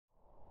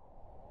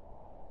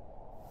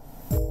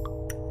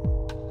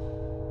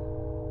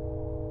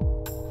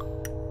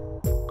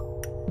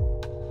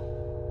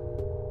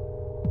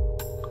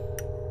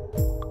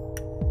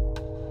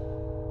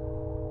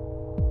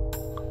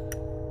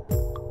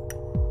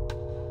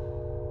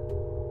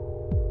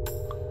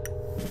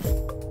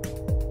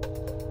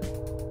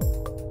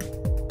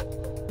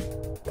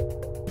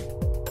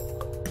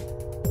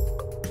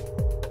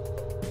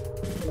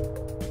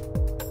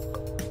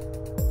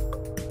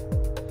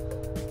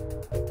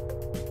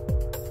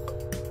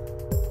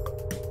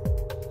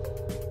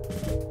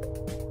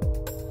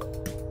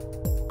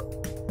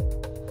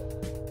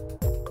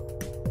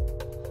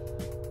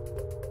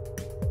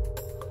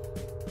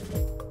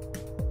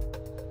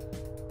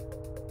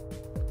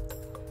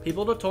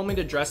People told me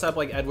to dress up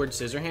like Edward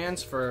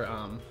Scissorhands for,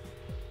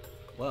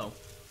 whoa.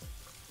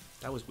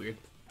 That was weird.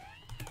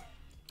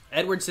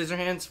 Edward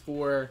Scissorhands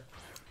for,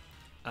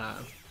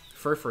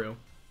 Furfru.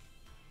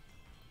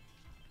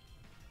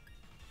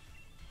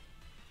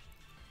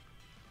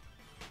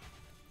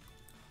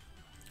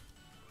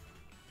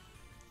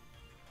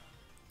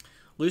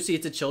 Lucy,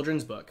 it's a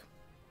children's book.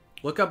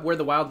 Look up Where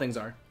the Wild Things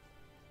Are.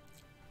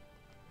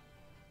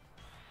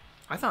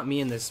 I thought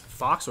me and this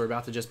fox were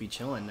about to just be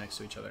chilling next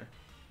to each other.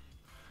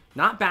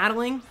 Not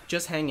battling,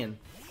 just hanging.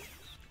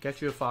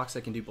 Get you a fox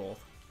that can do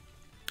both.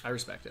 I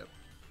respect it.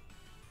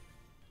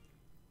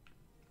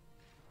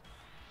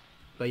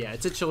 But yeah,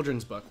 it's a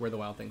children's book, Where the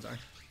Wild Things Are.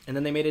 And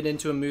then they made it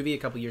into a movie a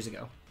couple years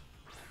ago.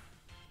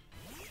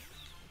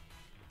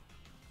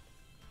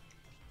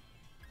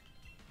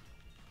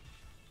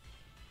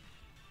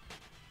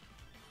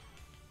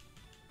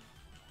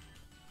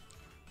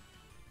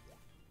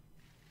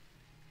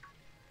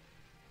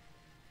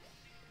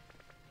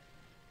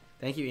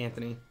 Thank you,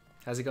 Anthony.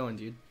 How's it going,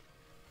 dude?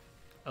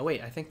 Oh,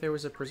 wait, I think there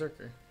was a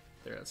Perrserker.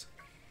 There is.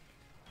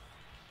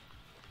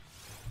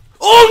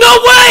 Oh,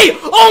 no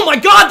way! Oh my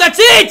god, that's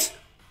it!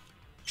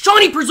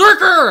 Shiny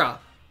Perrserker!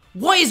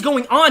 What is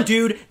going on,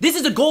 dude? This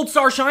is a gold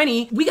star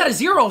shiny. We got a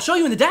 0. I'll show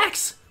you in the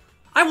decks.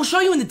 I will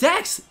show you in the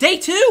decks. Day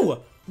 2.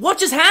 What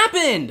just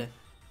happened?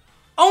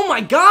 Oh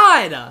my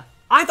god.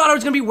 I thought I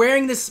was going to be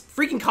wearing this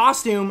freaking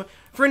costume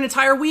for an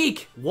entire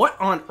week. What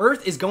on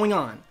earth is going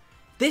on?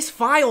 This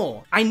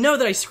file. I know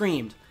that I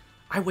screamed.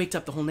 I waked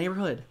up the whole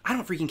neighborhood. I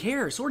don't freaking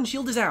care. Sword and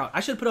Shield is out. I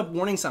should put up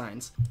warning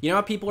signs. You know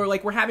how people are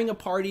like, we're having a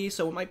party,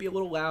 so it might be a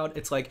little loud.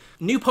 It's like,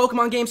 new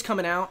Pokemon games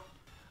coming out.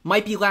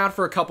 Might be loud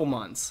for a couple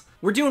months.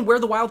 We're doing Where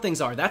the Wild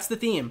Things Are. That's the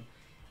theme.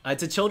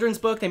 It's a children's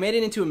book. They made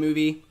it into a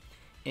movie.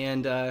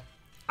 And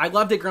I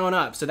loved it growing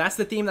up. So that's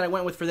the theme that I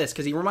went with for this,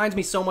 because he reminds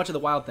me so much of the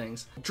Wild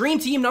Things. Dream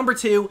Team number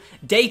 2,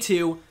 day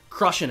 2,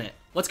 crushing it.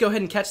 Let's go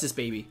ahead and catch this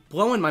baby.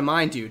 Blowing my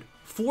mind, dude.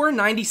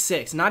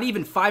 496, not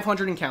even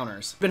 500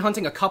 encounters. Been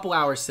hunting a couple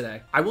hours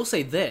today. I will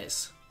say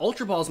this,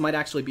 Ultra Balls might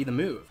actually be the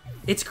move.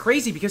 It's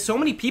crazy because so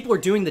many people are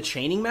doing the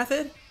chaining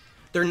method.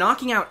 They're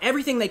knocking out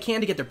everything they can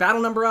to get their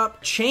battle number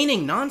up,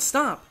 chaining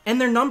nonstop,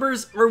 and their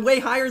numbers are way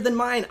higher than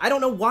mine. I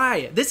don't know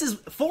why. This is,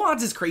 full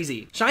odds is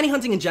crazy. Shiny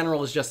hunting in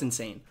general is just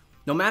insane.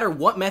 No matter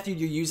what method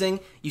you're using,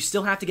 you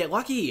still have to get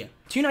lucky.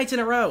 2 nights in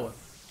a row.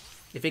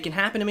 If it can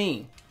happen to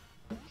me.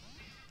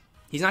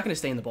 He's not going to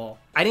stay in the ball.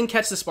 I didn't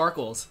catch the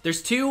sparkles.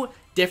 There's 2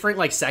 different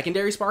like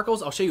secondary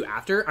sparkles. I'll show you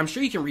after. I'm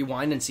sure you can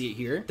rewind and see it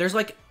here. There's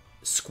like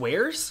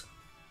squares,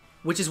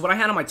 which is what I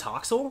had on my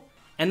Toxel.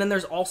 And then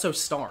there's also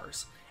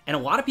stars. And a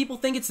lot of people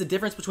think it's the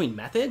difference between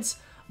methods,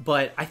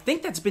 but I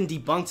think that's been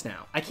debunked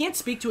now. I can't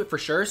speak to it for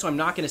sure, so I'm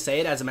not going to say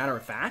it as a matter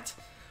of fact.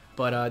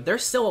 But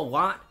there's still a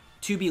lot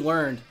to be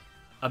learned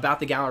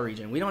about the Galar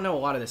region. We don't know a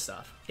lot of this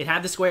stuff. It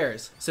had the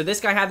squares. So this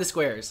guy had the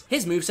squares.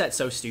 His moveset's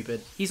so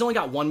stupid. He's only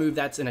got one move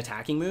that's an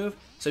attacking move.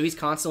 So he's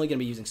constantly going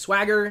to be using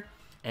Swagger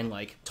and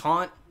like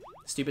Taunt,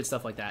 stupid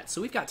stuff like that.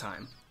 So we've got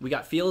time. We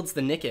got Fields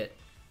the Nickit.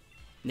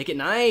 Nickit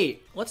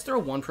Knight. Let's throw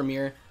one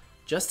Premier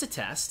just to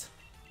test.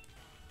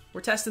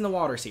 We're testing the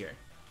waters here.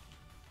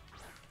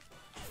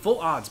 Full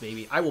odds,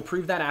 baby. I will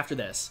prove that after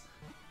this.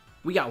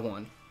 We got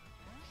one.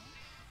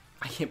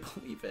 I can't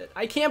believe it.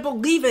 I can't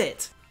believe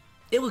it.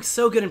 It looks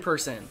so good in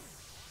person.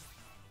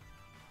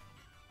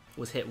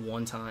 Was hit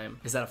one time.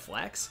 Is that a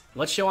flex?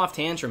 Let's show off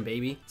Tantrum,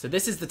 baby. So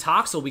this is the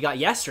Toxel we got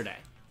yesterday.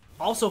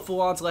 Also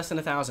full odds less than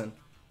 1,000.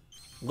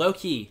 Low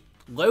key,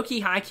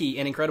 high key,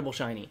 and incredible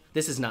shiny.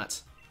 This is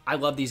nuts. I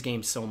love these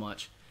games so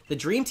much. The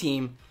Dream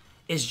Team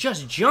is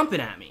just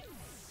jumping at me.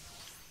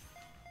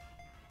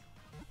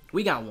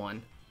 We got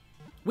 1.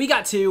 We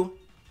got 2.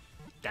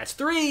 That's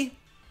 3.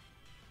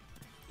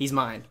 He's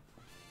mine.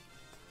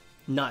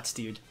 Nuts,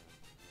 dude.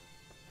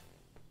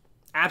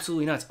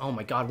 Absolutely nuts. Oh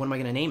my god, what am I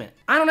gonna name it?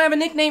 I don't have a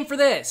nickname for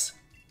this!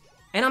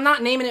 And I'm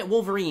not naming it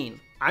Wolverine.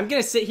 I'm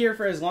gonna sit here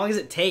for as long as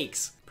it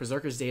takes.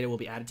 Perrserker's data will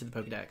be added to the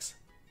Pokedex.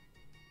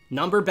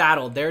 Number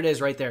battled. There it is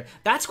right there.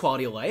 That's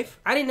quality of life.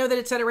 I didn't know that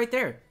it said it right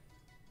there.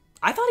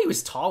 I thought he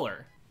was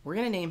taller. We're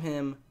gonna name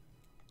him...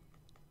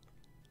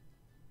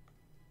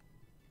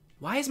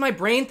 Why is my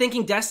brain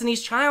thinking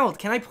Destiny's Child?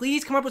 Can I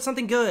please come up with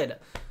something good?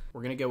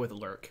 We're gonna go with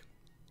Lurk.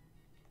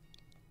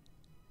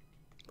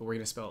 But we're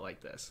gonna spell it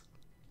like this.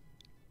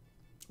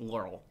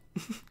 Laurel.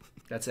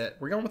 That's it.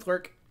 We're going with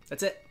Lurk.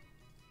 That's it.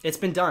 It's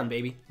been done,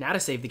 baby. Now to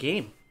save the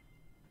game.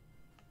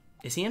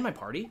 Is he in my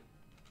party?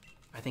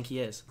 I think he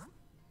is.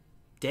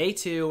 Day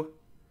 2.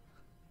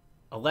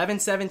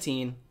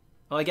 11:17.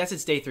 Well, I guess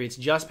it's day 3. It's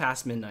just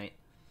past midnight.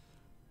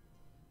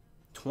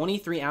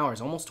 23 hours.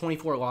 Almost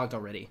 24 logged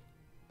already.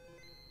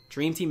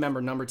 Dream Team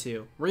member number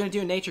 2. We're going to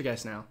do a nature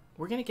guess now.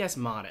 We're going to guess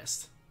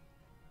modest.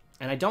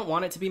 And I don't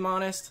want it to be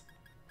modest,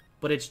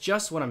 but it's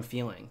just what I'm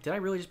feeling. Did I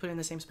really just put it in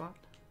the same spot?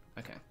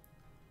 Okay.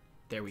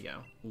 There we go.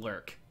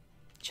 Lurk.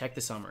 Check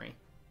the summary.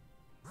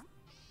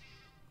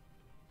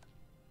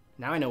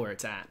 Now I know where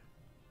it's at.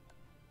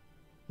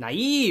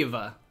 Naive!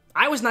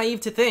 I was naive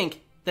to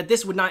think that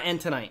this would not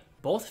end tonight.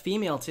 Both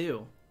female,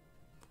 too.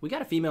 We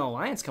got a female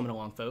alliance coming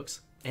along,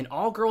 folks. An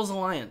all-girls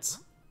alliance.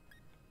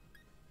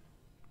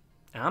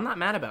 And I'm not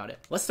mad about it.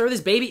 Let's throw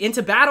this baby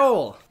into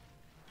battle!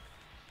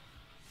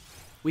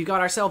 We've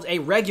got ourselves a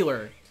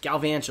regular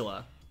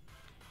Galvantula.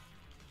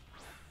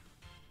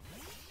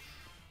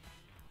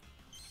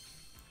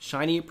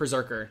 Shiny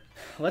Perrserker.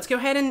 Let's go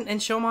ahead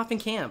and show him off in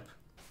camp.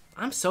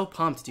 I'm so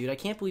pumped, dude. I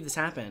can't believe this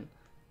happened.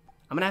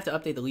 I'm gonna have to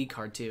update the league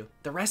card, too.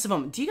 The rest of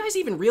them, do you guys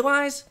even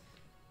realize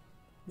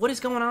what is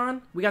going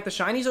on? We got the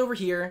shinies over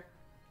here.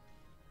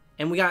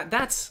 And we got,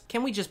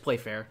 can we just play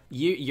fair?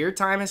 Your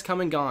time has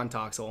come and gone,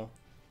 Toxel.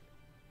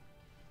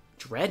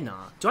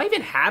 Dreadnought. Do I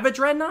even have a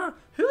Dreadnought?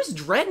 Whose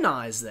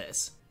Dreadnought is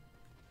this?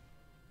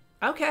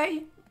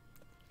 Okay.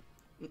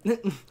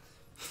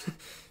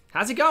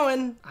 How's it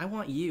going? I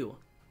want you.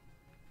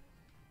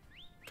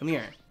 Come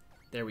here.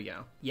 There we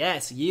go.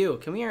 Yes,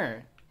 you. Come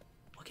here.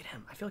 Look at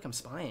him. I feel like I'm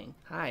spying.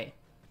 Hi.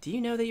 Do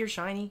you know that you're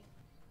shiny?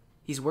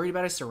 He's worried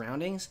about his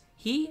surroundings.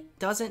 He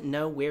doesn't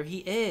know where he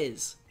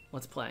is.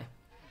 Let's play.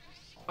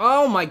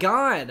 Oh my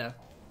god.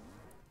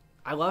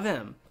 I love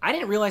him. I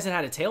didn't realize it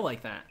had a tail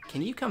like that.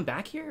 Can you come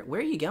back here?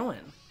 Where are you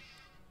going?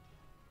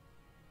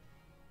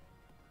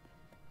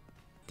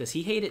 Does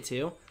he hate it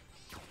too?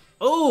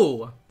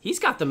 Oh, he's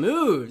got the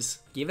moves.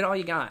 Give it all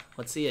you got.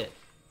 Let's see it.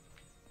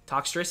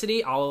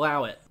 Toxtricity, I'll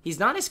allow it. He's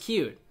not as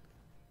cute.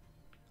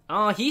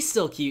 Oh, he's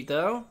still cute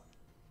though.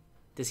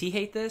 Does he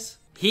hate this?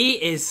 He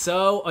is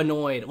so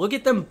annoyed. Look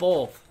at them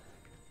both.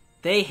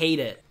 They hate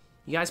it.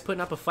 You guys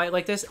putting up a fight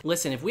like this?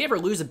 Listen, if we ever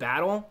lose a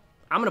battle,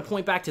 I'm gonna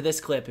point back to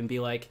this clip and be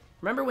like,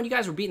 remember when you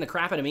guys were beating the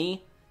crap out of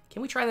me?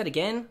 Can we try that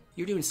again?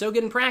 You're doing so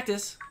good in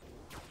practice.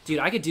 Dude,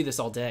 I could do this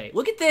all day.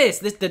 Look at this,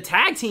 the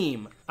tag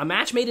team. A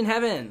match made in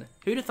heaven.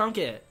 Who'd have thunk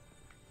it?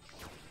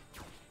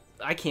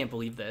 I can't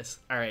believe this.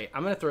 All right,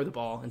 I'm gonna throw the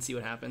ball and see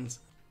what happens.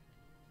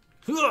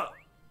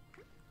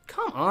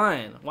 Come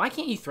on, why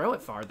can't you throw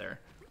it farther?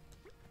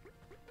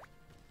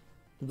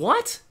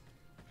 What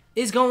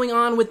is going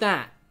on with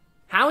that?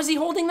 How is he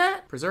holding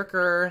that?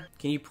 Perrserker,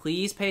 can you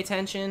please pay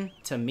attention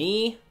to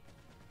me?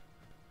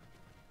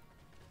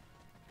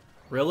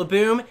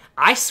 Rillaboom,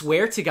 I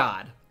swear to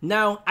God.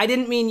 No, I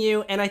didn't mean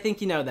you, and I think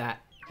you know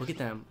that. Look at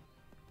them.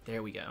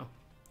 There we go.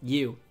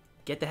 You,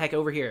 get the heck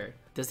over here.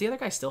 Does the other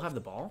guy still have the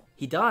ball?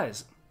 He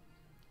does.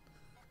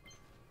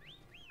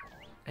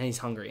 And he's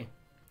hungry.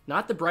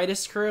 Not the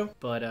brightest crew,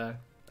 but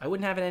I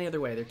wouldn't have it any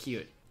other way. They're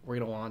cute. We're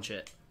gonna launch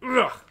it.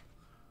 Ugh.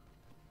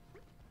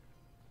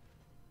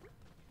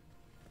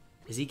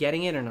 Is he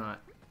getting it or not?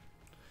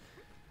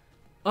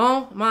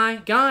 Oh my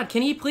god,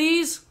 can he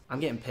please? I'm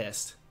getting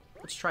pissed.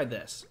 Let's try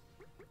this.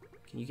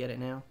 Can you get it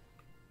now?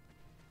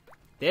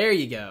 There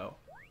you go.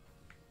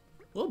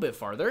 A little bit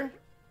farther.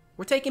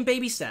 We're taking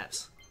baby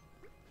steps.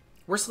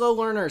 We're slow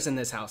learners in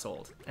this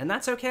household, and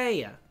that's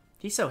okay.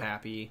 He's so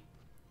happy.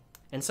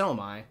 And so am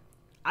I.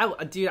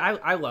 Dude,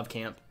 I love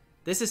camp.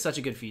 This is such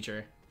a good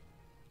feature.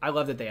 I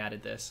love that they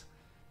added this.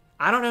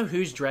 I don't know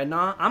who's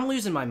Dreadnought. I'm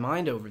losing my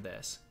mind over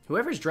this.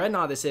 Whoever's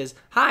Dreadnought this is,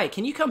 hi,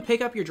 can you come pick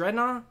up your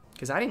Dreadnought?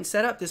 Because I didn't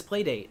set up this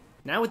play date.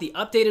 Now with the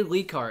updated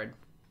league card,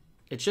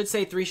 it should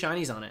say 3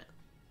 shinies on it.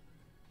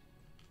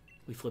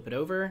 We flip it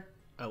over.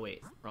 Oh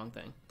wait, wrong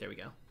thing. There we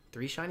go.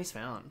 3 shinies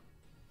found.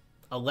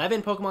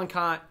 11 Pokemon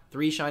caught,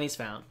 3 shinies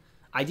found.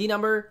 ID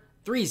number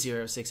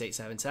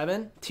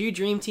 306877. 2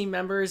 Dream Team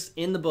members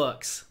in the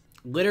books.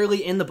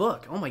 Literally in the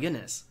book. Oh my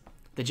goodness.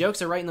 The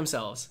jokes are writing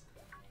themselves.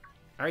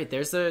 All right,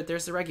 there's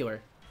the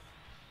regular.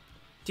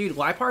 Dude,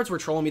 Lipards were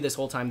trolling me this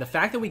whole time. The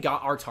fact that we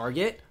got our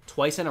target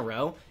twice in a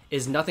row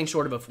is nothing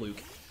short of a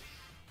fluke.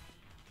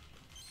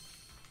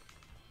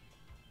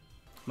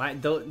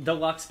 The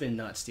luck's been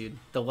nuts, dude.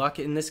 The luck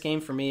in this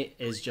game for me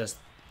is just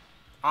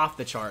off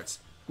the charts.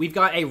 We've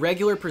got a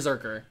regular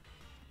Perrserker.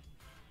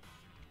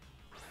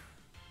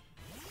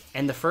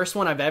 And the first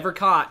one I've ever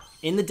caught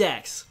in the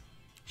decks.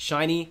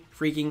 Shiny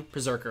freaking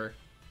Perrserker.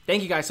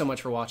 Thank you guys so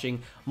much for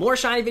watching. More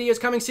shiny videos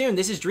coming soon.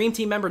 This is Dream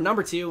Team member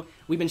number 2.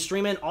 We've been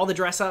streaming all the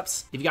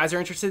dress-ups. If you guys are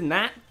interested in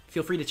that,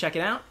 feel free to check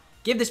it out.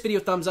 Give this video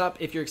a thumbs up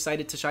if you're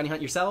excited to shiny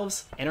hunt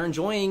yourselves and are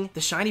enjoying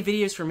the shiny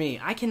videos for me.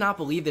 I cannot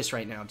believe this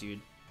right now,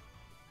 dude.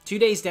 2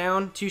 days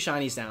down, 2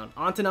 shinies down.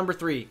 On to number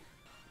 3.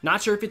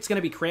 Not sure if it's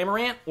going to be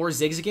Cramorant or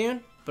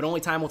Zigzagoon, but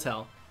only time will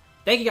tell.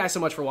 Thank you guys so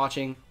much for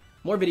watching.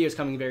 More videos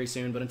coming very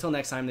soon, but until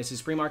next time, this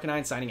is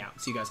Perrserker signing out.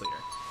 See you guys later.